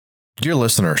Dear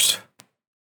listeners,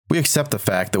 we accept the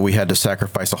fact that we had to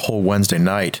sacrifice a whole Wednesday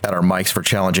night at our mics for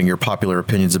challenging your popular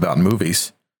opinions about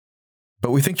movies.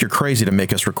 But we think you're crazy to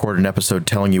make us record an episode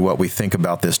telling you what we think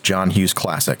about this John Hughes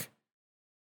classic.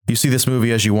 You see this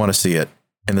movie as you want to see it,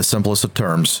 in the simplest of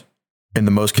terms, in the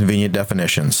most convenient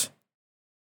definitions.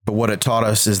 But what it taught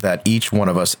us is that each one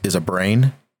of us is a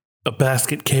brain, a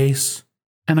basket case,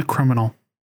 and a criminal.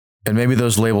 And maybe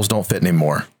those labels don't fit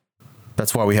anymore.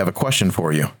 That's why we have a question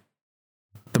for you.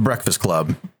 The Breakfast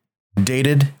Club.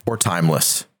 Dated or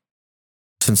timeless?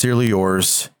 Sincerely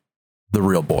yours, The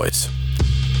Real Boys.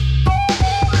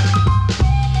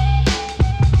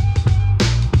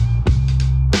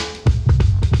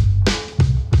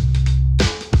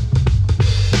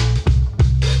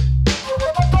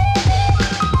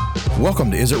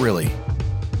 Welcome to Is It Really?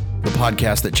 The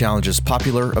podcast that challenges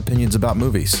popular opinions about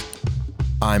movies.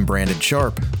 I'm Brandon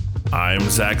Sharp. I'm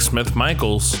Zach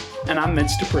Smith-Michaels. And I'm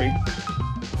Mitch Dupree.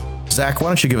 Zach, why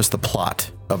don't you give us the plot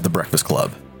of The Breakfast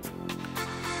Club?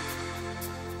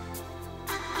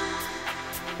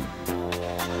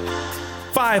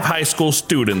 Five high school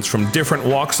students from different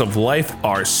walks of life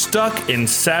are stuck in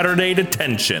Saturday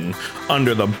detention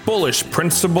under the bullish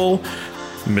principal,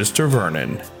 Mr.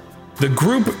 Vernon. The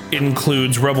group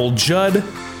includes Rebel Judd,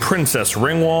 Princess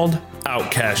Ringwald,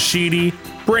 Outcast Sheedy,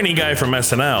 Brainy Guy from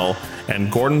SNL, and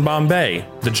Gordon Bombay,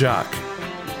 the jock.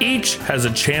 Each has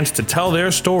a chance to tell their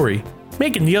story,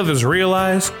 making the others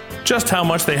realize just how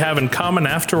much they have in common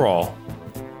after all.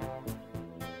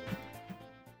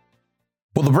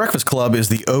 Well, The Breakfast Club is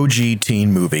the OG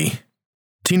teen movie.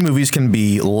 Teen movies can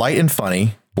be light and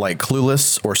funny, like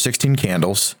Clueless or 16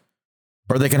 Candles,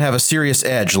 or they can have a serious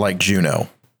edge like Juno.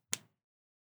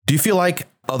 Do you feel like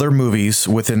other movies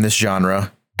within this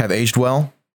genre have aged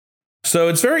well? So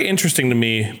it's very interesting to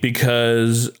me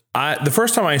because the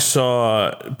first time I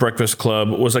saw Breakfast Club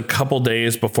was a couple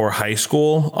days before high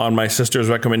school on my sister's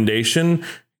recommendation,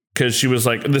 because she was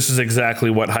like, this is exactly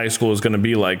what high school is going to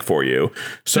be like for you.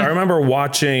 So I remember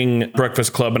watching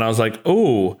Breakfast Club and I was like,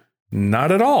 oh,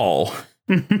 not at all.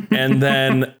 And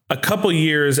then a couple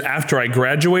years after I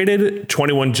graduated,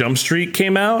 21 Jump Street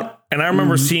came out. And I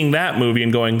remember seeing that movie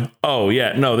and going, oh,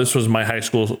 yeah, no, this was my high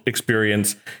school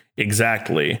experience.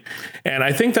 Exactly. And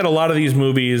I think that a lot of these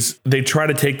movies, they try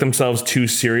to take themselves too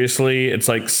seriously. It's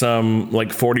like some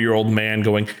 40-year-old man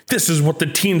going, this is what the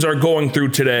teens are going through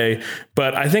today.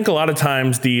 But I think a lot of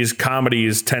times these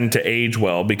comedies tend to age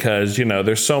well because, you know,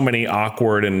 there's so many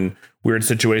awkward and weird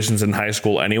situations in high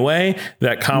school anyway,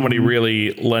 that comedy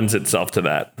really lends itself to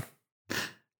that.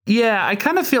 Yeah, I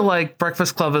kind of feel like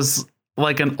Breakfast Club is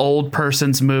like an old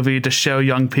person's movie to show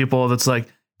young people that's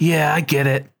like, yeah, I get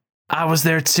it. I was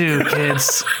there too,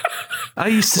 kids. I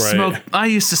used to smoke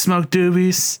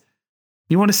doobies.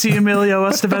 You want to see Emilio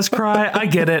Estevez cry? I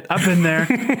get it. I've been there.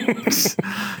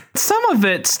 Some of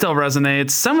it still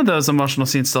resonates. Some of those emotional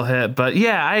scenes still hit. But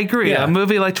yeah, I agree. Yeah. A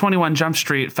movie like 21 Jump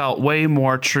Street felt way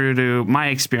more true to my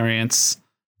experience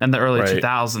in the early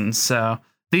 2000s. So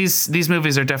these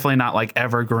movies are definitely not like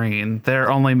evergreen. They're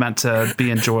only meant to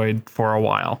be enjoyed for a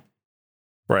while.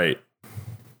 Right.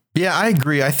 Yeah, I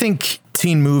agree. I think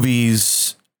teen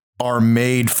movies are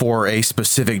made for a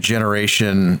specific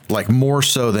generation, like more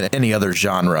so than any other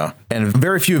genre. And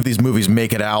very few of these movies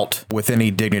make it out with any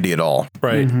dignity at all.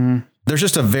 Right. There's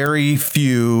just a very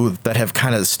few that have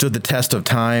kind of stood the test of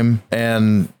time.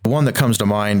 And one that comes to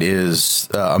mind is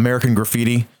American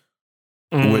Graffiti,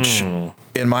 which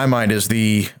in my mind is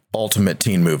the ultimate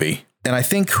teen movie. And I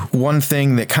think one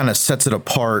thing that kind of sets it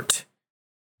apart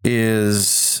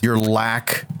is your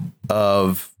lack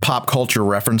of pop culture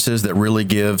references that really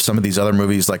give some of these other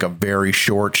movies like a very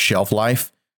short shelf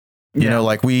life. You know,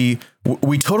 like we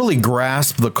totally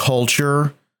grasp the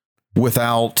culture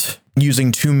without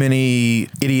using too many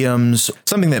idioms,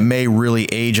 something that may really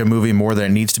age a movie more than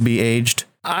it needs to be aged.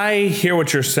 I hear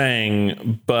what you're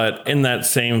saying, but in that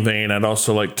same vein, I'd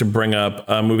also like to bring up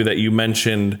a movie that you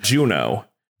mentioned, Juno.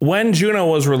 When Juno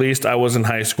was released, I was in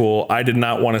high school. I did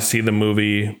not want to see the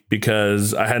movie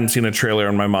because I hadn't seen a trailer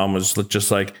and my mom was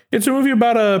just like, it's a movie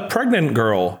about a pregnant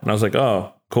girl. And I was like,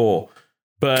 oh, cool.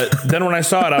 But then when I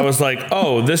saw it, I was like,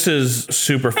 oh, this is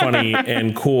super funny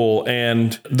and cool.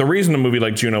 And the reason a movie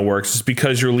like Juno works is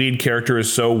because your lead character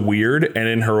is so weird and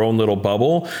in her own little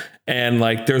bubble. And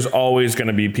like, there's always going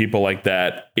to be people like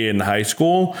that in high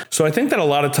school. So I think that a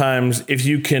lot of times, if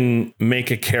you can make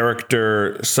a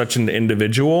character such an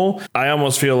individual, I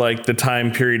almost feel like the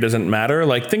time period doesn't matter.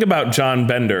 Like, think about John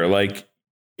Bender. Like,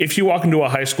 if you walk into a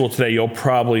high school today, you'll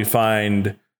probably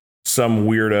find some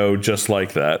weirdo just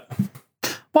like that.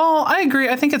 Well, I agree.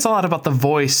 I think it's a lot about the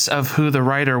voice of who the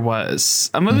writer was.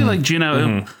 A movie like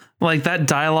Juno, Like that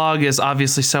dialogue is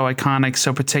obviously so iconic,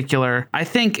 so particular. I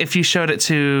think if you showed it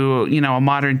to, a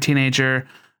modern teenager,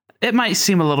 it might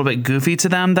seem a little bit goofy to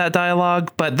them, that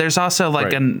dialogue, but there's also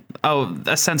like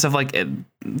a sense of like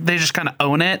they just kind of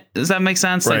own it. Does that make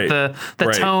sense? Like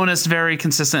the tone is very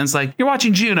consistent. It's like you're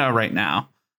watching Juno right now.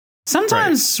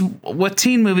 Sometimes with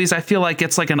teen movies, I feel like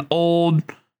it's like an old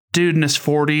dude in his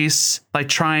 40s, like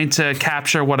trying to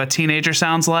capture what a teenager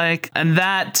sounds like. And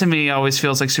that to me always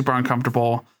feels like super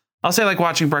uncomfortable. I'll say like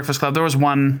watching Breakfast Club, there was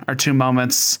 1 or 2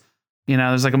 moments,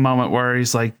 there's like a moment where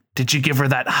he's like, did you give her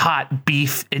that hot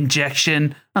beef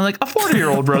injection? I'm like, a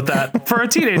 40-year-old wrote that for a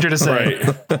teenager to say.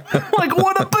 Like,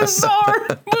 what a bizarre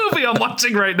movie I'm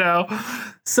watching right now.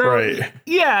 So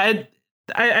yeah,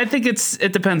 I think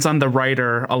it depends on the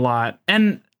writer a lot.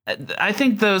 And I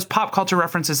think those pop culture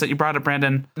references that you brought up,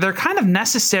 Brandon, they're kind of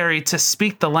necessary to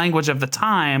speak the language of the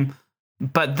time,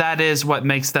 but that is what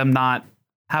makes them not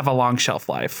have a long shelf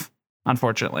life,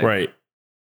 unfortunately.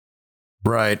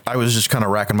 Right. I was just kind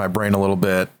of racking my brain a little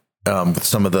bit with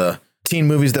some of the teen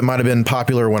movies that might have been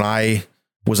popular when I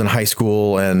was in high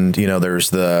school. And,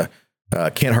 there's the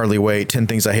Can't Hardly Wait, 10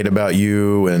 Things I Hate About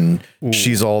You, and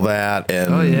She's All That,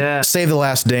 and Save the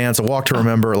Last Dance, A Walk to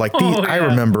Remember. Like I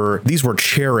remember these were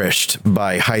cherished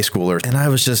by high schoolers, and I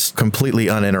was just completely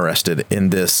uninterested in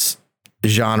this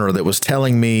genre that was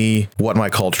telling me what my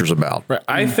culture's about. Right.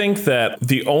 I think that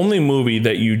the only movie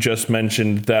that you just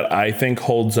mentioned that I think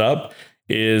holds up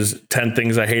is 10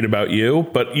 Things I Hate About You.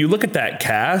 But you look at that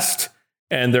cast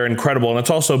and they're incredible. And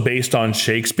it's also based on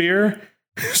Shakespeare.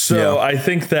 So I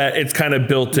think that it's kind of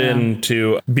built in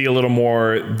to be a little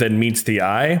more than meets the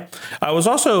eye. I was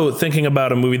also thinking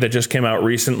about a movie that just came out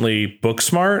recently,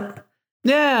 Booksmart.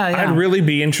 I'd really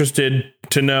be interested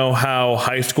to know how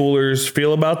high schoolers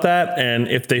feel about that and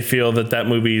if they feel that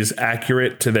movie is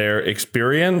accurate to their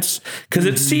experience, because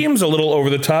it seems a little over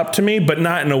the top to me, but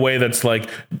not in a way that's like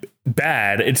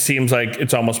bad. It seems like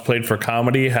it's almost played for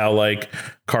comedy, how like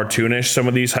cartoonish some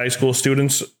of these high school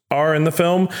students are in the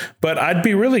film. But I'd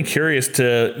be really curious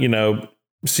to,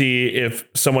 see if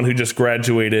someone who just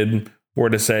graduated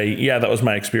were to say, yeah, that was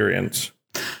my experience.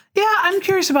 Yeah, I'm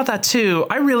curious about that too.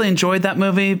 I really enjoyed that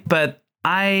movie, but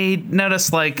I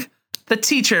noticed like the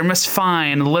teacher, Miss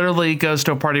Fine, literally goes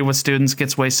to a party with students,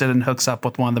 gets wasted, and hooks up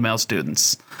with one of the male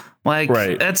students. Like,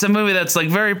 it's a movie that's like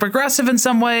very progressive in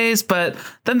some ways, but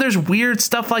then there's weird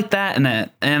stuff like that in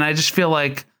it. And I just feel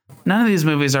like none of these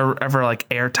movies are ever like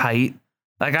airtight.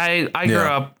 Like I grew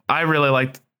up, I really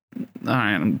liked, all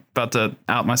right, I'm about to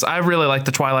out myself. I really liked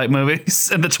the Twilight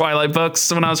movies and the Twilight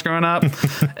books when I was growing up.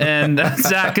 And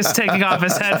Zach is taking off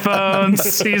his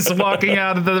headphones. He's walking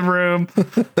out of the room.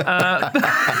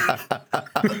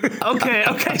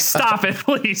 Okay, stop it,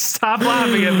 please. Stop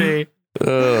laughing at me.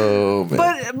 Oh,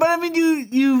 man. But I mean,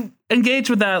 you engage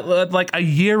with that like a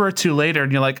year or two later,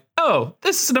 and you're like, oh,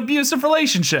 this is an abusive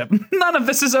relationship. None of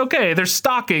this is okay. There's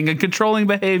stalking and controlling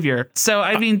behavior. So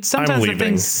I mean, sometimes the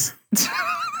things.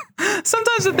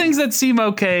 Sometimes the things that seem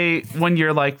okay when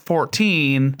you're like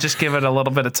 14, just give it a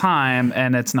little bit of time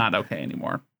and it's not okay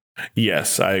anymore.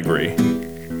 Yes, I agree.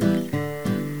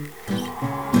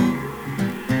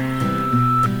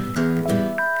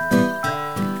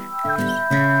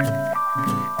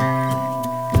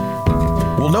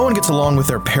 Well, no one gets along with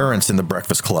their parents in The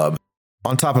Breakfast Club.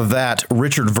 On top of that,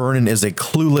 Richard Vernon is a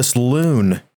clueless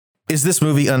loon. Is this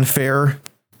movie unfair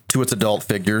to its adult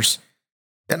figures?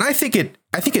 And I think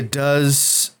it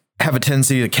does have a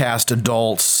tendency to cast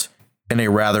adults in a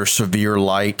rather severe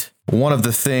light. One of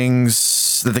the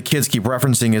things that the kids keep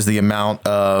referencing is the amount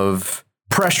of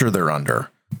pressure they're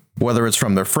under, whether it's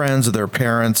from their friends or their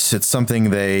parents. It's something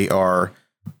they are,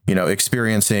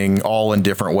 experiencing all in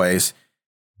different ways.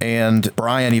 And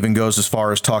Brian even goes as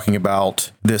far as talking about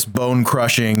this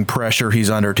bone-crushing pressure he's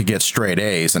under to get straight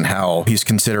A's and how he's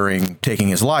considering taking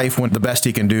his life when the best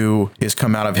he can do is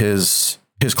come out of his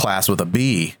class with a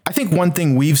B. I think one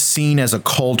thing we've seen as a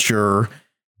culture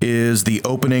is the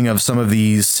opening of some of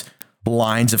these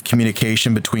lines of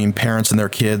communication between parents and their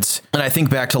kids. And I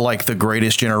think back to like the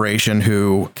Greatest Generation,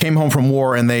 who came home from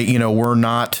war and they, were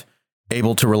not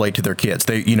able to relate to their kids.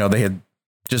 They had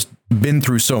just been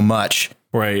through so much.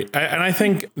 Right. And I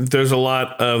think there's a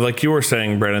lot of, like you were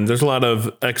saying, Brennan, there's a lot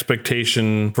of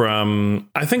expectation from,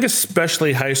 I think,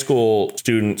 especially high school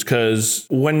students, because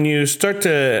when you start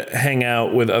to hang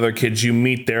out with other kids, you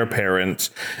meet their parents.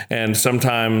 And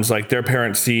sometimes like their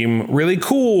parents seem really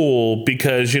cool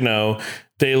because,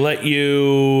 they let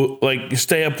you like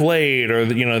stay up late, or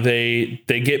they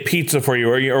get pizza for you,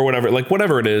 or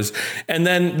whatever it is. And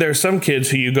then there's some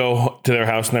kids who you go to their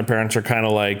house and their parents are kind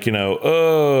of like,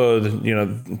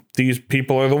 these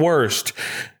people are the worst.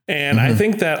 And I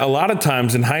think that a lot of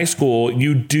times in high school,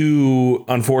 you do,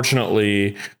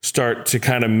 unfortunately, start to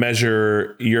kind of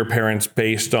measure your parents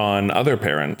based on other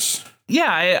parents.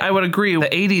 Yeah, I would agree. The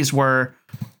 80s were,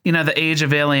 the age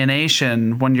of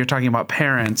alienation when you're talking about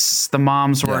parents. The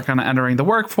moms were kind of entering the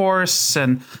workforce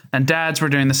and dads were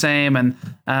doing the same. And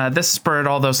this spurred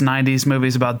all those 90s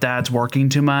movies about dads working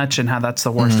too much and how that's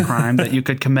the worst crime that you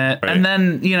could commit. Right. And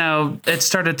then, it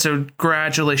started to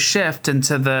gradually shift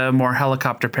into the more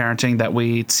helicopter parenting that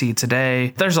we see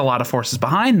today. There's a lot of forces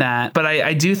behind that. But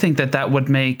I do think that would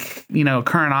make,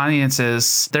 current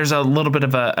audiences, there's a little bit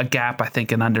of a gap, I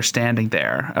think, in understanding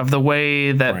there of the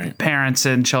way that parents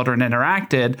and children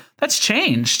interacted. That's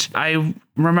changed. I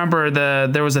remember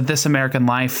there was a This American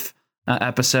Life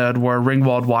episode where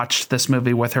Ringwald watched this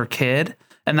movie with her kid,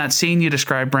 and that scene you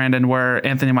described, Brandon, where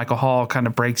Anthony Michael Hall kind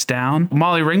of breaks down,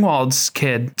 Molly Ringwald's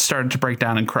kid started to break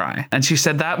down and cry, and she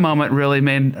said that moment really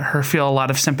made her feel a lot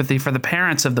of sympathy for the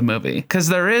parents of the movie, because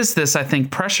there is this, I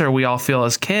think, pressure we all feel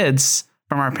as kids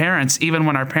from our parents, even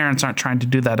when our parents aren't trying to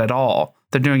do that at all.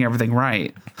 They're doing everything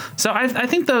right. So I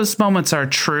think those moments are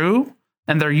true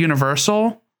and they're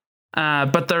universal,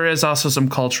 but there is also some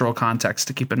cultural context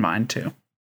to keep in mind too.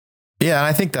 Yeah, and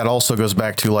I think that also goes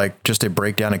back to like just a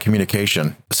breakdown in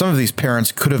communication. Some of these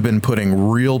parents could have been putting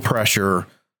real pressure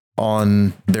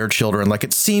on their children. Like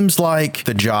it seems like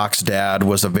the jock's dad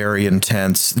was a very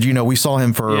intense, we saw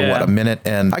him for a minute,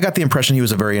 and I got the impression he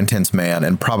was a very intense man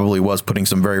and probably was putting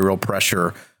some very real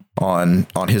pressure on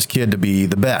his kid to be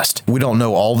the best. We don't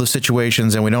know all the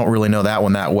situations and we don't really know that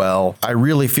one that well. I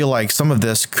really feel like some of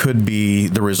this could be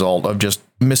the result of just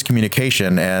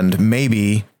miscommunication, and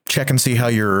maybe check and see how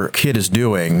your kid is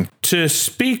doing. To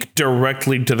speak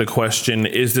directly to the question,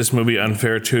 is this movie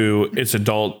unfair to its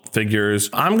adult figures?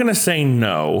 I'm going to say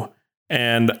no.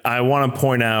 And I want to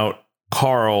point out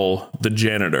Carl, the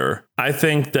janitor. I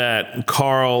think that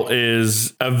Carl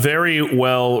is a very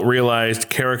well realized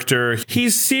character.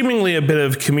 He's seemingly a bit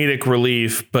of comedic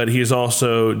relief, but he's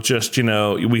also just,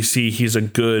 we see he's a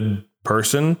good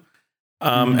person.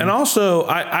 And also,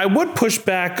 I would push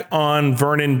back on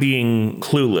Vernon being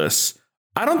clueless.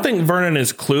 I don't think Vernon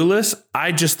is clueless.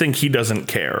 I just think he doesn't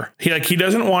care. He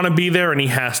doesn't want to be there and he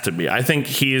has to be. I think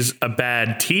he's a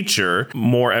bad teacher.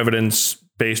 More evidence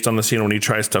based on the scene when he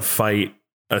tries to fight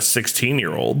a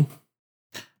 16-year-old.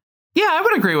 Yeah, I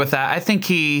would agree with that. I think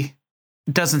he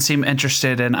doesn't seem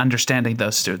interested in understanding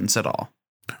those students at all.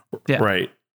 Yeah.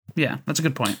 Right. Yeah, that's a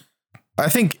good point. I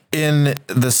think in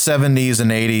the 70s and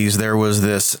 80s, there was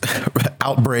this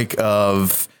outbreak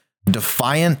of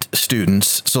defiant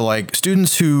students. So like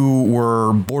students who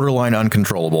were borderline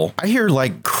uncontrollable. I hear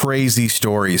like crazy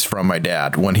stories from my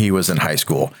dad when he was in high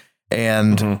school.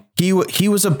 And he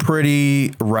was a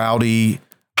pretty rowdy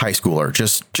high schooler,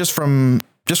 just from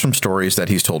stories that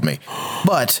he's told me.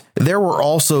 But there were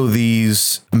also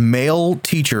these male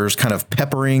teachers kind of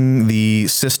peppering the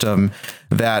system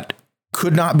that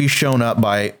could not be shown up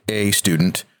by a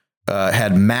student,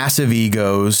 had massive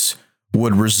egos,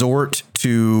 would resort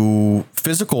to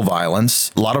physical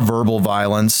violence, a lot of verbal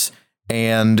violence,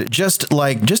 and just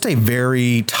a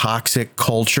very toxic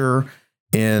culture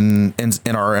in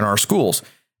our schools.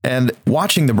 And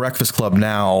watching The Breakfast Club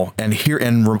now and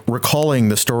recalling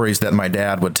the stories that my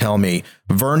dad would tell me,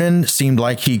 Vernon seemed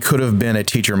like he could have been a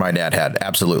teacher my dad had.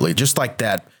 Absolutely. Just like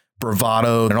that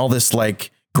bravado and all this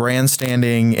like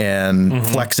grandstanding and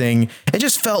flexing. It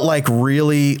just felt like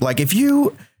really like if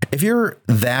you're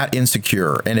that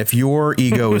insecure and if your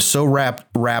ego is so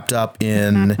wrapped up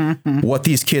in what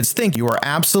these kids think, you are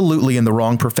absolutely in the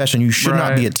wrong profession. You should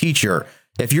not be a teacher.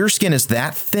 If your skin is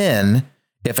that thin,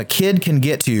 if a kid can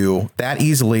get to you that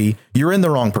easily, you're in the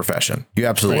wrong profession. You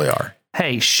absolutely are.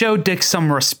 Hey, show Dick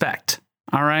some respect.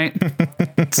 All right.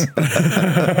 That's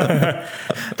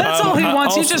all he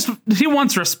wants. He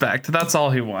wants respect. That's all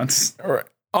he wants. All right.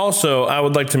 Also, I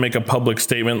would like to make a public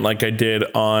statement like I did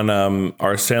on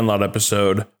our Sandlot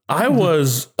episode. I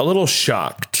was a little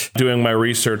shocked doing my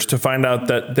research to find out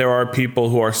that there are people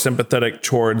who are sympathetic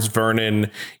towards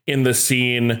Vernon in the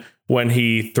scene when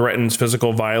he threatens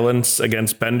physical violence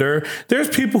against Bender. There's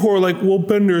people who are like, well,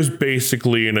 Bender's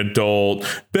basically an adult.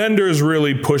 Bender's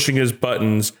really pushing his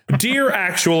buttons. Dear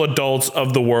actual adults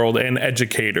of the world and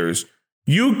educators,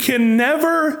 you can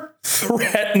never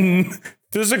threaten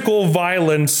physical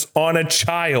violence on a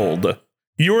child.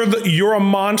 You're a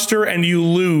monster and you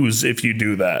lose if you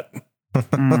do that.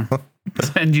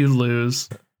 And you lose.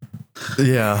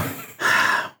 Yeah.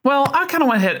 Well, I kind of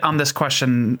want to hit on this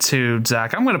question too,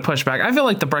 Zach. I'm going to push back. I feel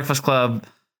like The Breakfast Club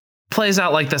plays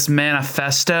out like this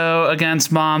manifesto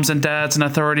against moms and dads and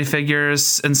authority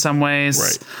figures in some ways.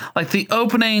 Right. Like the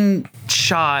opening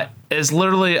shot is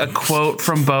literally a quote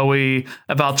from Bowie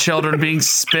about children being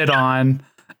spit on,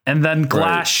 and then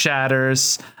glass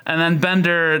shatters, and then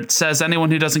Bender says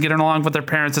anyone who doesn't get along with their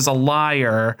parents is a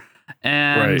liar.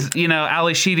 And, you know,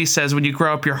 Ali Sheedy says, when you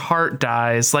grow up, your heart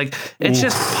dies. Like, it's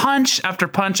just punch after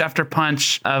punch after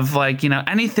punch of, like, you know,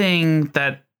 anything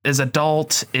that is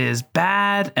adult is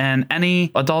bad, and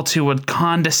any adults who would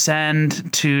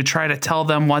condescend to try to tell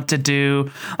them what to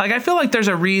do. Like, I feel like there's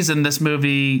a reason this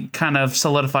movie kind of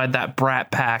solidified that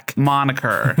Brat Pack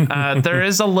moniker. There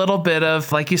is a little bit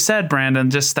of, like you said,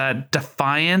 Brandon, just that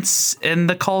defiance in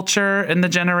the culture, in the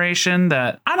generation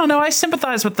that, I don't know, I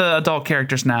sympathize with the adult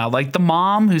characters now. Like the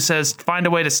mom who says, find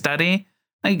a way to study.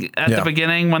 Like at the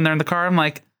beginning when they're in the car, I'm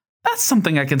like, that's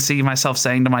something I can see myself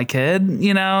saying to my kid.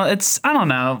 You know, it's, I don't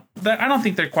know. I don't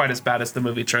think they're quite as bad as the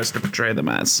movie tries to portray them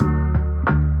as.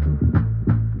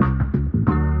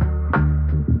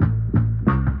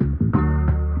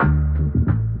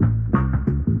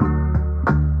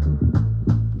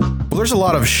 Well, there's a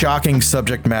lot of shocking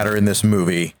subject matter in this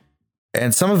movie,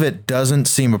 and some of it doesn't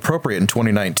seem appropriate in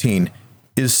 2019.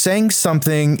 Is saying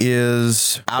something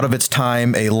is out of its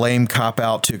time a lame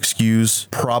cop-out to excuse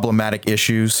problematic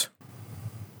issues?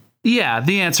 Yeah,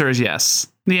 the answer is yes.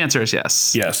 The answer is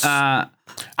yes. Yes. I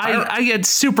get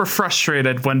super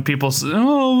frustrated when people say,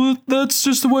 oh, that's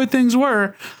just the way things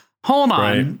were. Hold on.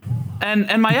 Right.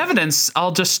 And my evidence,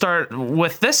 I'll just start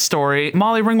with this story.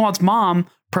 Molly Ringwald's mom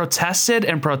protested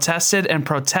and protested and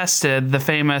protested the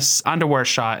famous underwear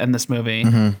shot in this movie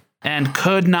and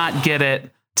could not get it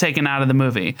taken out of the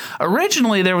movie.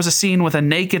 Originally, there was a scene with a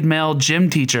naked male gym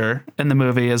teacher in the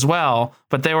movie as well,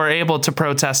 but they were able to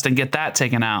protest and get that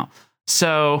taken out.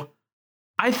 So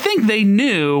I think they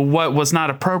knew what was not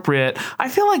appropriate. I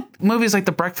feel like movies like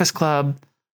The Breakfast Club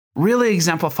really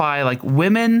exemplify like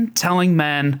women telling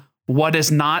men what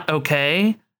is not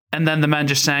okay, and then the men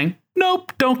just saying,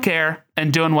 nope, don't care,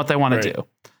 and doing what they want to do.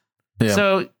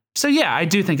 Yeah. So yeah, I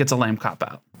do think it's a lame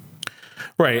cop-out.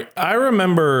 Right. I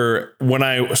remember when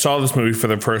I saw this movie for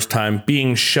the first time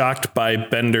being shocked by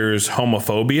Bender's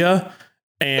homophobia.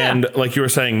 And like you were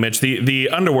saying, Mitch, the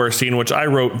underwear scene, which I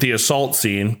wrote the assault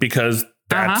scene because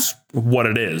that's what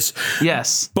it is.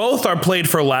 Yes. Both are played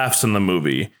for laughs in the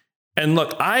movie. And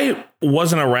look, I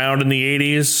wasn't around in the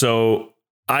 80s, so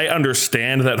I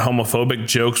understand that homophobic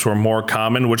jokes were more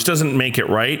common, which doesn't make it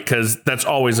right because that's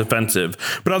always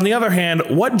offensive. But on the other hand,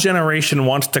 what generation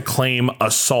wants to claim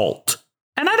assault?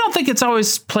 And I don't think it's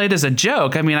always played as a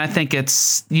joke. I mean, I think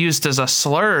it's used as a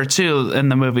slur, too, in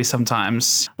the movie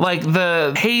sometimes. Like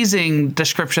the hazing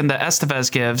description that Estevez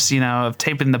gives, you know, of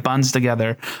taping the buns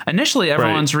together. Initially,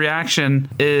 everyone's reaction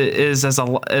is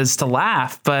to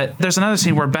laugh. But there's another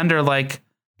scene where Bender, like,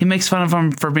 he makes fun of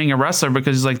him for being a wrestler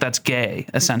because he's like, that's gay,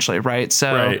 essentially, right?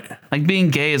 So, like, being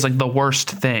gay is like the worst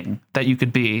thing that you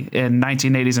could be in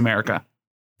 1980s America.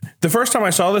 The first time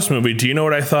I saw this movie, do you know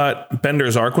what I thought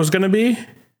Bender's arc was going to be?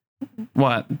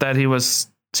 What? That he was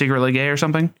secretly gay or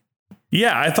something?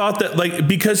 Yeah, I thought that, like,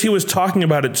 because he was talking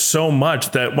about it so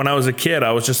much that when I was a kid,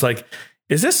 I was just like,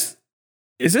 is this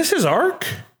his arc?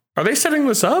 Are they setting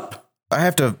this up? I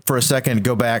have to, for a second,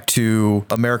 go back to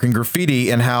American Graffiti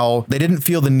and how they didn't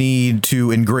feel the need to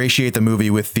ingratiate the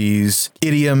movie with these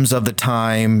idioms of the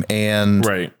time. And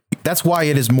that's why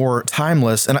it is more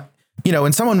timeless. And you know,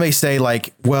 and someone may say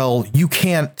like, well, you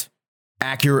can't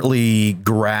accurately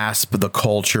grasp the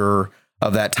culture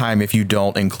of that time if you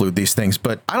don't include these things.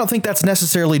 But I don't think that's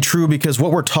necessarily true because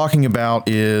what we're talking about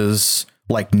is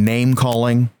like name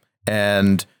calling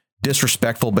and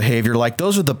disrespectful behavior. Like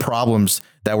those are the problems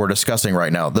that we're discussing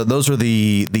right now. Those are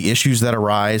the issues that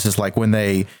arise is like when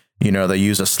they, you know, they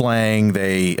use a slang,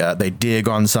 they dig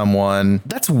on someone.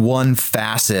 That's one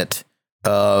facet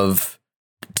of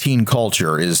teen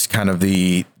culture is kind of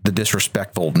the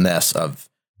disrespectfulness of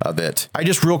it. I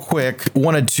just real quick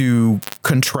wanted to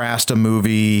contrast a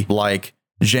movie like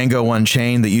Django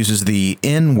Unchained that uses the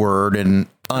N word an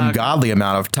ungodly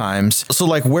amount of times. So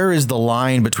like, where is the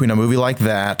line between a movie like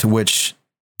that, which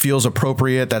feels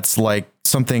appropriate? That's like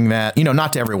something that, you know,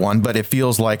 not to everyone, but it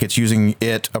feels like it's using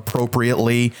it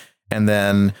appropriately. And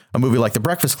then a movie like The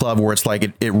Breakfast Club, where it's like,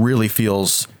 it really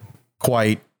feels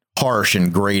quite harsh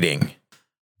and grating.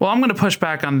 Well, I'm going to push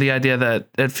back on the idea that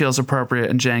it feels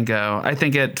appropriate in Django. I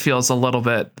think it feels a little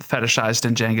bit fetishized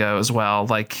in Django as well.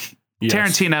 Like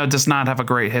Tarantino does not have a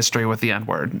great history with the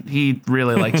N-word. He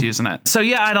really likes using it. So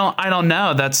yeah, I don't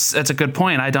know. That's a good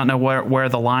point. I don't know where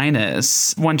the line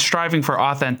is. When striving for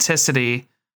authenticity,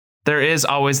 there is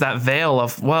always that veil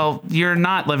of, well, you're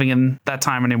not living in that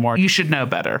time anymore. You should know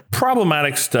better.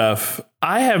 Problematic stuff.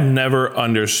 I have never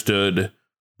understood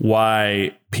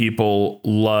why people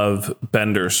love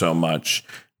Bender so much,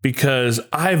 because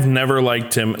I've never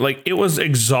liked him. Like, it was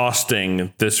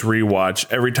exhausting, this rewatch,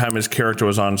 every time his character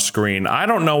was on screen. I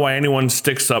don't know why anyone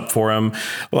sticks up for him.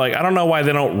 Like, I don't know why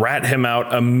they don't rat him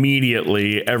out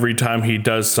immediately every time he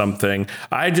does something.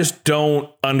 I just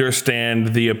don't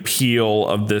understand the appeal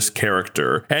of this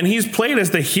character. And he's played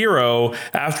as the hero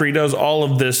after he does all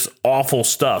of this awful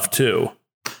stuff, too.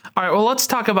 All right, well, let's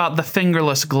talk about the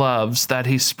fingerless gloves that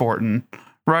he's sporting.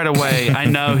 Right away, I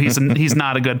know he's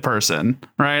not a good person,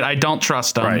 right? I don't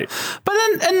trust him. Right. But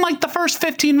then in like the first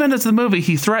 15 minutes of the movie,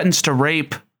 he threatens to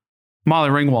rape Molly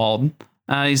Ringwald.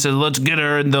 He said, let's get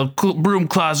her in the broom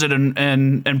closet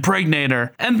and impregnate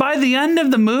her. And by the end of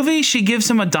the movie, she gives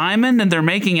him a diamond and they're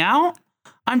making out.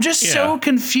 I'm just so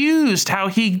confused how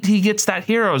he gets that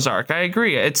hero's arc. I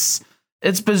agree. It's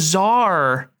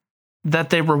bizarre that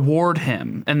they reward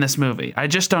him in this movie. I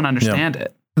just don't understand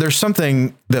it. There's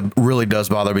something that really does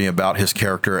bother me about his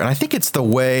character, and I think it's the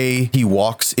way he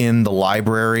walks in the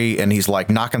library and he's like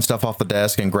knocking stuff off the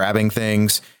desk and grabbing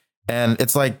things. And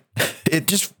it's like, it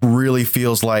just really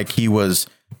feels like he was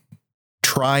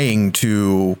trying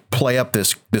to play up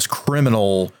this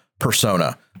criminal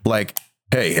persona. Like,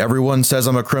 hey, everyone says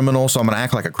I'm a criminal, so I'm going to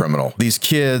act like a criminal. These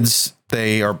kids,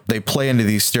 they play into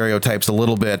these stereotypes a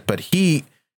little bit, but he,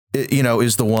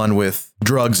 is the one with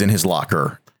drugs in his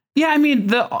locker. Yeah, I mean,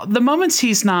 the moments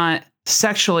he's not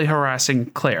sexually harassing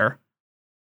Claire,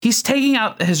 he's taking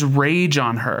out his rage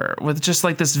on her with just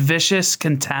like this vicious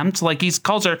contempt. Like, he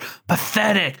calls her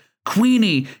pathetic,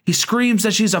 Queenie. He screams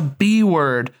that she's a B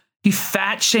word. He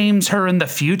fat shames her in the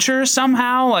future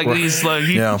somehow. Like, he's like,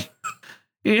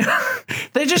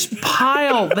 they just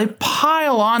pile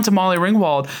onto Molly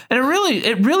Ringwald, and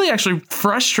it really actually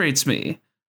frustrates me.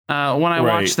 When I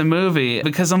watch the movie,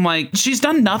 because I'm like, she's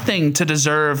done nothing to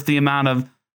deserve the amount of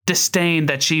disdain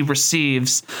that she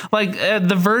receives. Like,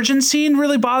 the virgin scene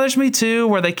really bothers me too,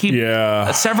 where they keep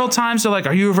several times they're like,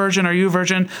 are you a virgin? Are you a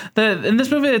virgin? In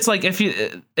this movie, it's like, if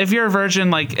you're a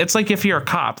virgin, like, it's like if you're a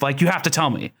cop, like, you have to tell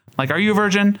me, like, are you a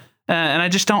virgin? And I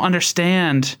just don't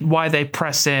understand why they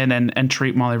press in and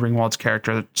treat Molly Ringwald's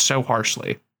character so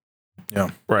harshly. Yeah.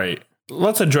 Right.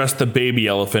 Let's address the baby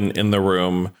elephant in the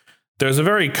room. There's a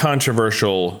very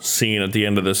controversial scene at the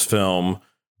end of this film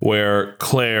where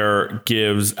Claire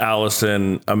gives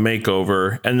Allison a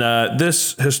makeover, and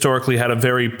this historically had a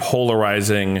very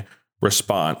polarizing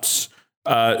response.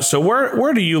 So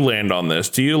where do you land on this?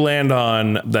 Do you land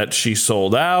on that she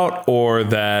sold out, or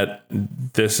that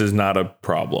this is not a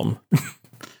problem?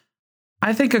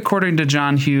 I think, according to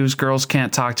John Hughes, girls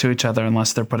can't talk to each other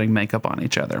unless they're putting makeup on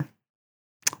each other.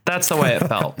 That's the way it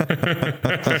felt.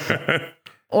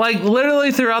 Like,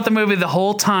 literally throughout the movie, the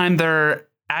whole time they're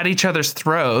at each other's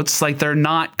throats, like, they're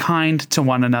not kind to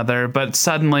one another. But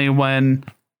suddenly when,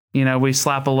 we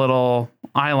slap a little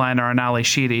eyeliner on Ali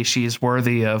Sheedy, she's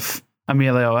worthy of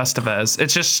Emilio Estevez.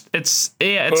 It's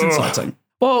insulting.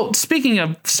 Well, speaking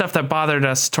of stuff that bothered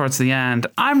us towards the end,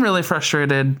 I'm really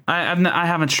frustrated. I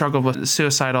haven't struggled with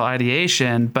suicidal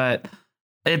ideation, but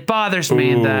it bothers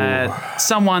me that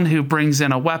someone who brings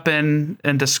in a weapon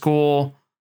into school,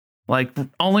 like,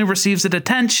 only receives a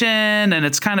detention, and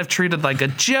it's kind of treated like a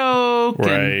joke.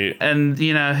 Right. And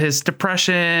his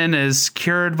depression is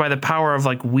cured by the power of,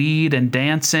 like, weed and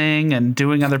dancing and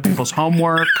doing other people's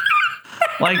homework.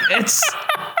 Like, it's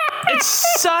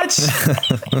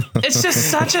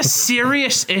just such a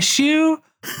serious issue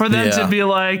for them to be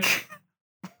like,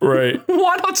 right,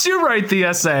 why don't you write the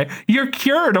essay? You're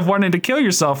cured of wanting to kill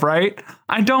yourself, right?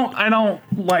 I don't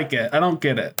like it. I don't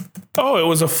get it. Oh, it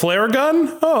was a flare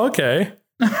gun? Oh, okay.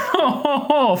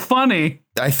 Oh, funny.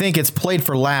 I think it's played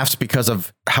for laughs because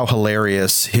of how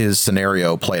hilarious his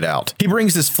scenario played out. He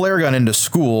brings this flare gun into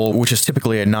school, which is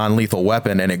typically a non-lethal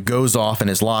weapon, and it goes off in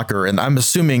his locker. And I'm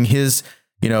assuming his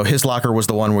locker was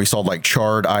the one where we saw, like,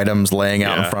 charred items laying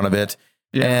out in front of it.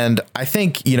 Yeah. And I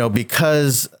think,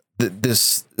 because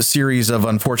this series of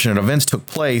unfortunate events took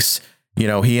place,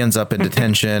 he ends up in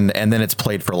detention, and then it's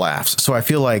played for laughs. So I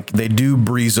feel like they do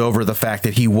breeze over the fact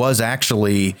that he was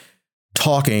actually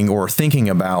talking or thinking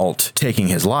about taking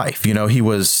his life.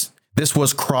 This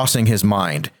was crossing his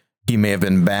mind. He may have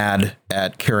been bad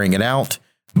at carrying it out,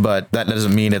 but that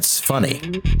doesn't mean it's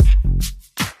funny.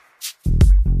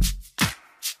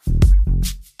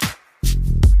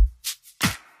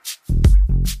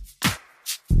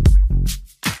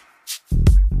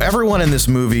 Everyone in this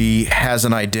movie has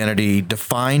an identity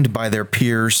defined by their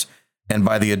peers and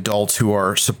by the adults who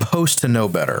are supposed to know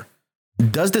better.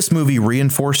 does this movie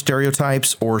reinforce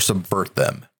stereotypes or subvert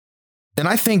them? And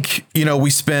I think, we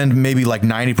spend maybe like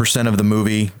 90% of the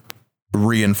movie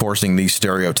reinforcing these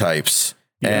stereotypes.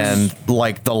 Yes. And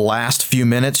like the last few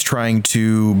minutes trying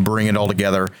to bring it all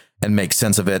together and make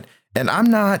sense of it. And I'm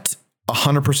not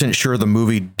 100% sure the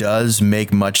movie does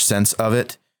make much sense of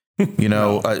it.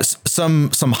 No.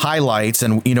 Some highlights,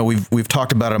 and we've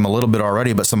talked about them a little bit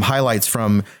already, but some highlights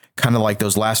from kind of like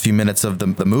those last few minutes of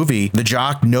the movie. The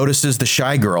jock notices the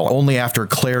shy girl only after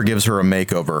Claire gives her a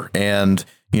makeover, and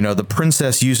the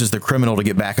princess uses the criminal to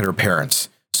get back at her parents.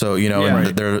 So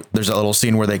there's a little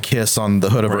scene where they kiss on the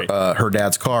hood of her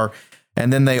dad's car,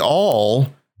 and then they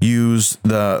all use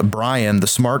Brian, the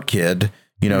smart kid,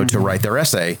 to write their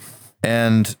essay.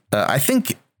 And I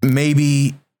think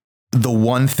maybe the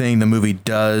one thing the movie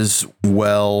does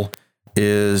well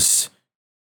is,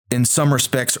 in some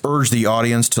respects, urge the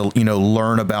audience to,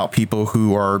 learn about people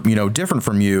who are, different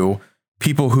from you,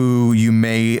 people who you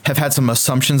may have had some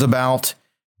assumptions about.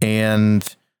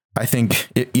 And I think,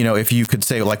 if you could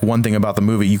say like one thing about the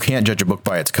movie, you can't judge a book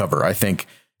by its cover. I think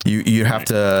you have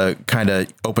to kind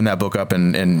of open that book up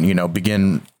and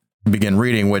begin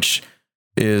reading, which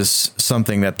is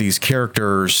something that these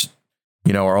characters,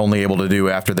 are only able to do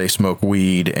after they smoke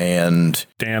weed and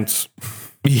dance.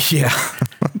 Yeah.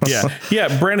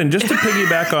 Yeah. Brandon, just to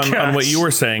piggyback on what you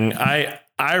were saying,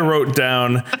 I wrote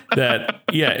down that,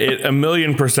 it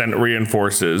 1,000,000%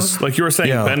 reinforces. Like you were saying,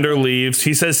 Bender leaves.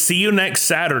 He says, see you next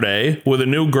Saturday, with a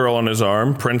new girl on his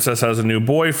arm. Princess has a new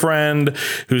boyfriend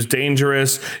who's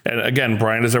dangerous. And again,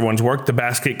 Brian does everyone's work. The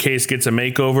basket case gets a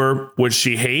makeover, which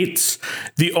she hates.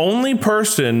 The only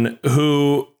person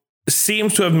who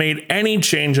seems to have made any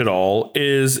change at all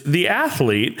is the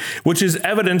athlete, which is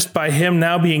evidenced by him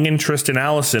now being interested in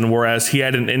Allison, whereas he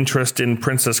had an interest in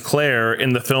Princess Claire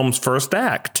in the film's first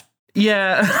act.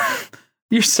 Yeah,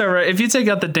 you're so right. If you take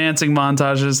out the dancing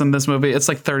montages in this movie, it's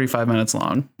like 35 minutes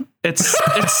long. It's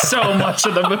so much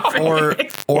of the movie.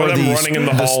 Or them running in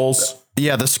the halls.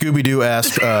 Yeah, the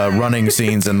Scooby-Doo-esque running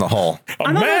scenes in the hall.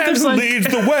 A man who leads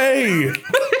the way.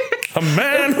 A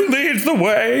man who leads the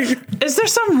way. Is there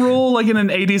some rule like in an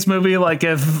 80s movie, like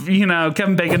if,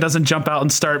 Kevin Bacon doesn't jump out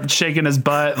and start shaking his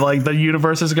butt, like the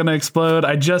universe is going to explode?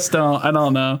 I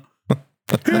don't know.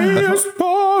 He is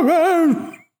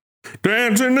foreign,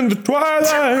 dancing in the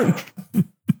twilight.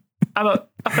 I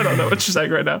don't know what you're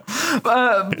saying right now.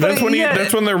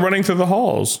 That's when they're running through the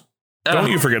halls.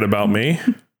 Don't you forget about me.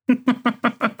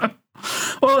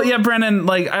 Well, yeah, Brennan,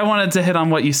 like I wanted to hit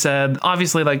on what you said.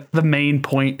 Obviously, like the main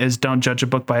point is don't judge a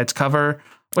book by its cover,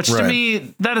 which to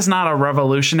me, that is not a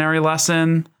revolutionary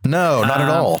lesson. No, not at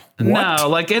all. What? No,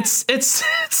 like it's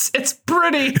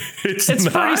pretty, it's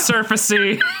pretty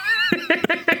surfacey.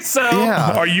 So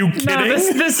are you kidding? No,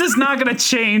 this is not going to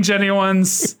change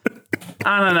anyone's.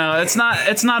 I don't know. It's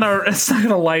not going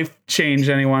to life change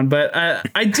anyone, but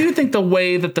I do think the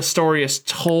way that the story is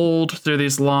told through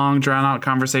these long drawn out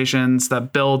conversations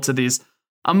that build to these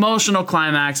emotional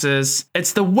climaxes,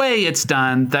 it's the way it's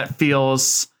done that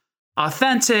feels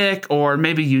authentic or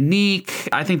maybe unique.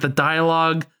 I think the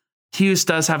dialogue, Hughes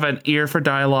does have an ear for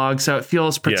dialogue, so it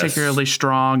feels particularly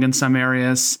strong in some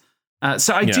areas.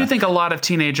 So I do think a lot of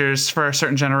teenagers for a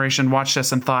certain generation watched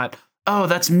this and thought, oh,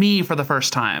 that's me for the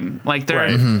first time. Like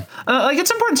like it's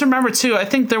important to remember too. I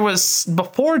think there was,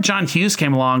 before John Hughes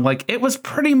came along, like it was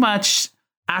pretty much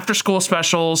after school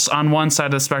specials on one side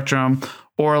of the spectrum,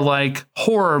 or like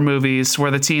horror movies where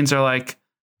the teens are like,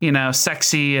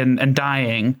 sexy and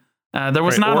dying. There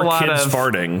was not a lot kids of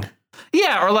farting.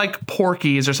 Yeah, or like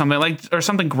Porky's or something, or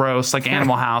something gross like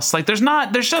Animal House. Like there's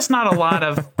just not a lot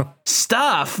of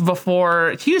stuff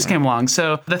before Hughes came along.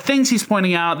 So the things he's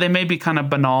pointing out, they may be kind of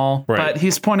banal, but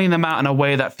he's pointing them out in a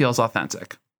way that feels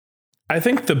authentic. I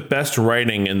think the best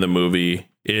writing in the movie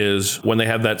is when they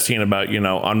have that scene about,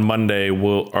 on Monday,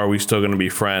 are we still going to be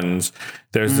friends?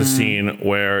 There's the scene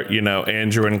where,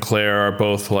 Andrew and Claire are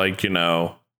both like,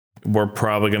 we're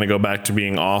probably going to go back to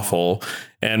being awful.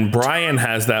 And Brian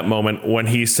has that moment when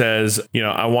he says,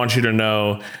 I want you to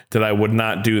know that I would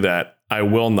not do that. I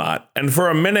will not. And for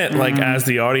a minute, like as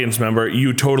the audience member,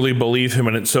 you totally believe him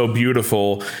and it's so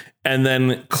beautiful. And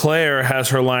then Claire has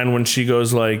her line when she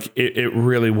goes like, it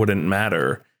really wouldn't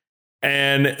matter.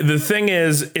 And the thing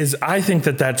is I think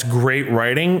that that's great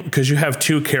writing because you have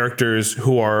two characters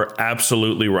who are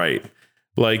absolutely right.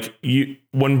 Like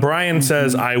when Brian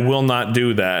says, I will not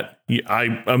do that, I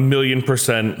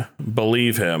 1,000,000%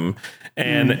 believe him.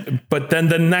 And but then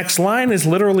the next line is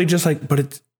literally just like, but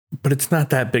it's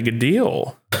not that big a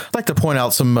deal. I'd like to point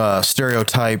out some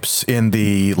stereotypes in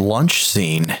the lunch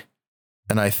scene.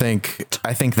 And I think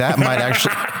that might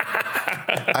actually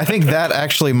I think that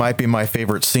actually might be my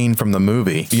favorite scene from the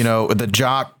movie. You know, the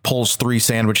jock pulls 3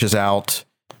 sandwiches out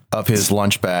of his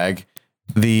lunch bag.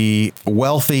 The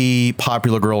wealthy,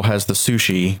 popular girl has the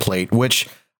sushi plate, which,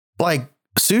 like,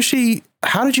 sushi,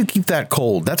 how did you keep that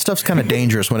cold? That stuff's kind of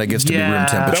dangerous when it gets to be room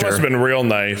temperature. That must have been real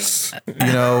nice.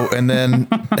 You know, and then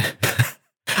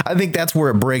I think that's where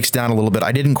it breaks down a little bit.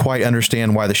 I didn't quite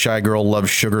understand why the shy girl loves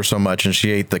sugar so much and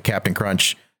she ate the Captain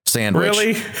Crunch sandwich.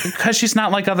 Really? Because she's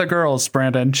not like other girls,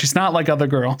 Brandon. She's not like other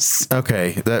girls.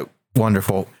 Okay, that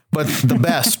wonderful. But the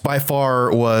best by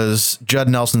far was Judd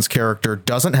Nelson's character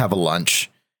doesn't have a lunch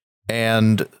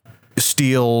and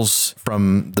steals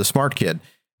from the smart kid.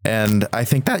 And I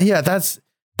think that, yeah, that's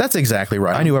exactly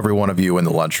right. I knew every one of you in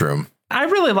the lunchroom. I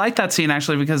really like that scene,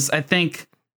 actually, because I think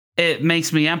it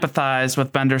makes me empathize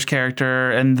with Bender's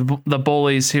character and the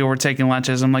bullies who were taking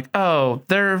lunches. I'm like, oh,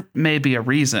 there may be a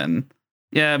reason.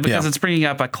 Yeah, because it's bringing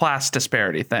up a class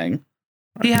disparity thing.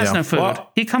 He has no food.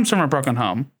 Well, he comes from a broken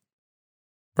home.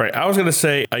 Right. I was going to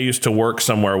say I used to work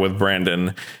somewhere with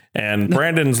Brandon, and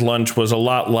Brandon's lunch was a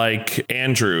lot like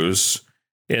Andrew's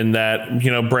in that,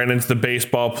 you know, Brandon's the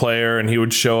baseball player and he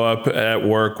would show up at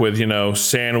work with, you know,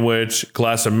 sandwich,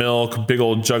 glass of milk, big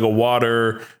old jug of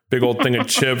water, big old thing of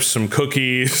chips, some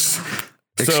cookies.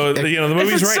 So, you know, the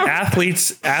movie's right.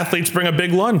 Athletes bring a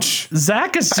big lunch.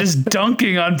 Zach is just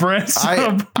dunking on Brent.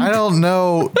 I don't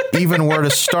know even where to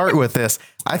start with this.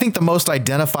 I think the most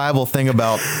identifiable thing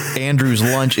about Andrew's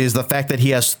lunch is the fact that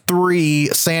he has 3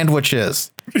 sandwiches.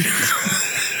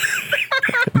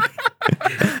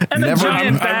 And a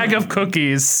giant bag of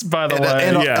cookies, by the way.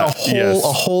 And a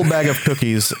whole bag of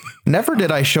cookies. Never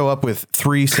did I show up with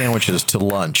 3 sandwiches to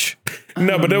lunch.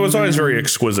 No, but it was always very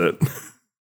exquisite.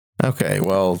 Okay,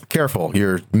 well, careful.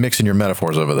 You're mixing your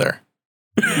metaphors over there.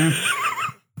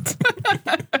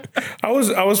 I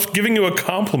was giving you a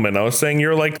compliment. I was saying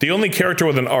you're like the only character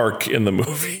with an arc in the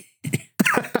movie.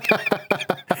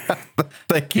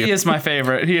 Thank you. He is my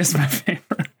favorite. Yeah,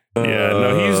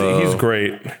 no, he's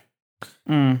great.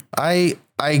 I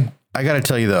got to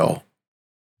tell you though,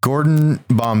 Gordon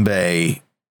Bombay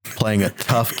playing a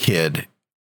tough kid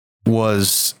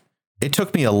it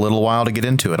took me a little while to get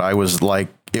into it. I was like,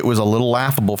 it was a little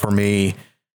laughable for me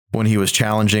when he was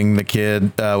challenging the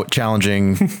kid,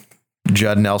 challenging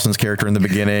Judd Nelson's character in the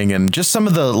beginning, and just some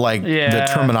of the the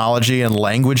terminology and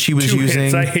language he was 2 using.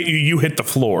 Hits, I hit you. You hit the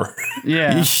floor.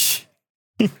 Yeah.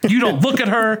 You don't look at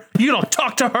her. You don't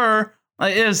talk to her.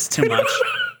 It is too much.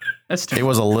 It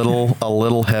was a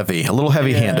little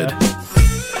heavy-handed.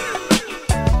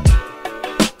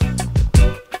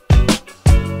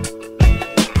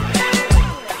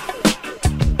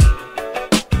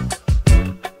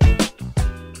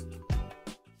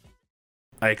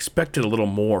 I expected a little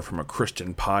more from a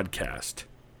Christian podcast.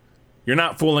 You're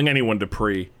not fooling anyone,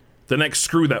 Dupree. The next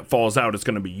screw that falls out is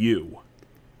going to be you.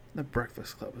 The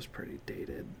Breakfast Club was pretty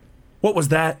dated. What was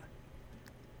that?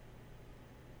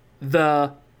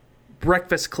 The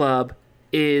Breakfast Club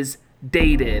is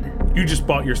dated. You just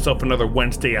bought yourself another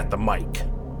Wednesday at the mic.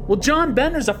 Well, John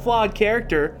Bender's a flawed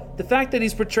character. The fact that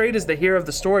he's portrayed as the hero of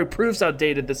the story proves how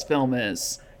dated this film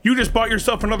is. You just bought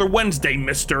yourself another Wednesday,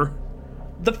 mister.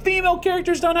 The female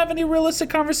characters don't have any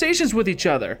realistic conversations with each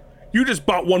other. You just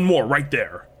bought one more right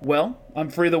there. Well,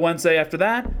 I'm free the Wednesday after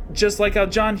that. Just like how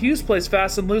John Hughes plays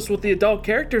fast and loose with the adult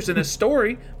characters in his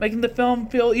story, making the film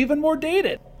feel even more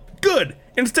dated. Good.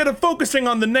 Instead of focusing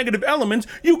on the negative elements,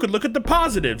 you could look at the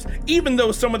positives. Even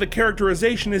though some of the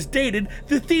characterization is dated,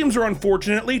 the themes are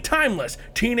unfortunately timeless.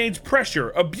 Teenage pressure,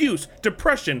 abuse,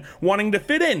 depression, wanting to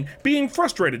fit in, being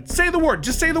frustrated. Say the word,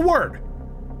 just say the word.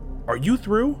 Are you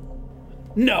through?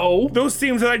 No. Those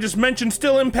themes that I just mentioned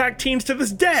still impact teens to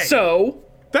this day. So?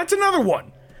 That's another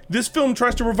one. This film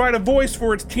tries to provide a voice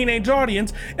for its teenage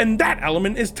audience, and that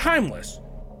element is timeless.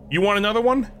 You want another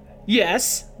one?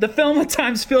 Yes. The film at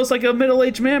times feels like a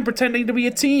middle-aged man pretending to be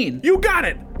a teen. You got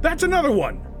it. That's another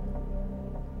one.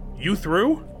 You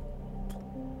through?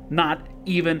 Not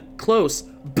even close,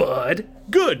 bud.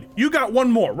 Good. You got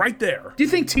one more right there. Do you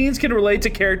think teens can relate to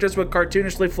characters with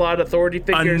cartoonishly flawed authority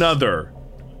figures? Another.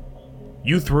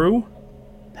 You through?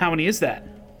 How many is that?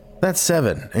 That's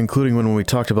 7, including when we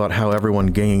talked about how everyone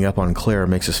ganging up on Claire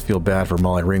makes us feel bad for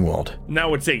Molly Ringwald.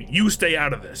 Now it's 8. You stay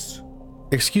out of this.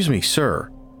 Excuse me,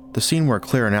 sir. The scene where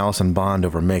Claire and Allison bond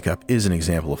over makeup is an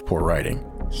example of poor writing.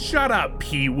 Shut up,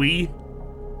 Pee-wee.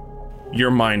 You're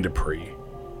mine, Dupree.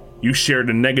 You shared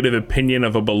a negative opinion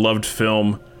of a beloved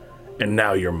film, and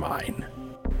now you're mine.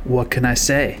 What can I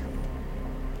say?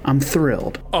 I'm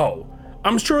thrilled. Oh,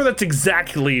 I'm sure that's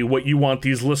exactly what you want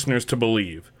these listeners to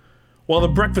believe. While The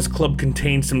Breakfast Club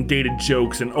contains some dated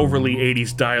jokes and overly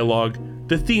 80s dialogue,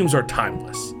 the themes are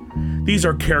timeless. These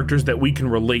are characters that we can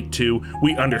relate to,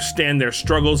 we understand their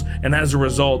struggles, and as a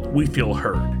result, we feel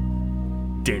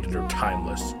heard. Dated or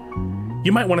timeless.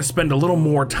 You might want to spend a little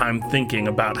more time thinking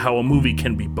about how a movie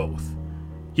can be both.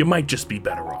 You might just be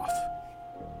better off.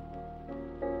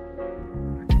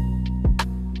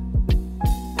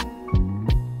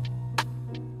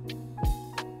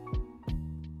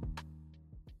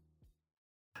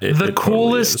 The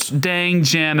coolest dang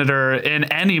janitor in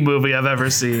any movie I've ever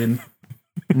seen.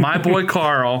 My boy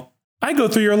Carl. I go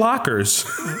through your lockers.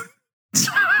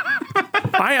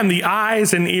 I am the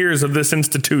eyes and ears of this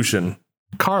institution.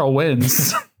 Carl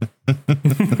wins.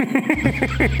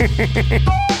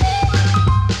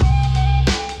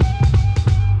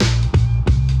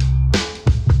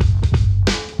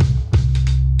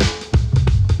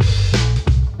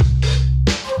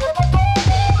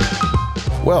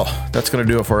 Well, that's going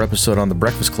to do it for our episode on The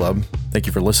Breakfast Club. Thank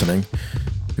you for listening.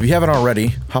 If you haven't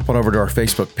already, hop on over to our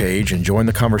Facebook page and join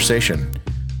the conversation.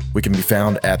 We can be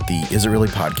found at the Is It Really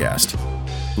podcast.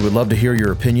 We would love to hear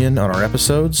your opinion on our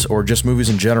episodes or just movies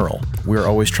in general. We're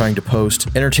always trying to post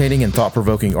entertaining and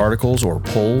thought-provoking articles or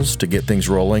polls to get things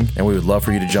rolling, and we would love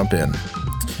for you to jump in.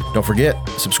 Don't forget,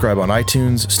 subscribe on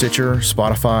iTunes, Stitcher,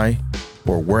 Spotify,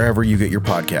 or wherever you get your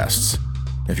podcasts.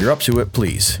 If you're up to it,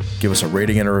 please give us a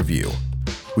rating and a review.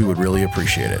 We would really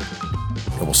appreciate it.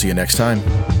 And we'll see you next time.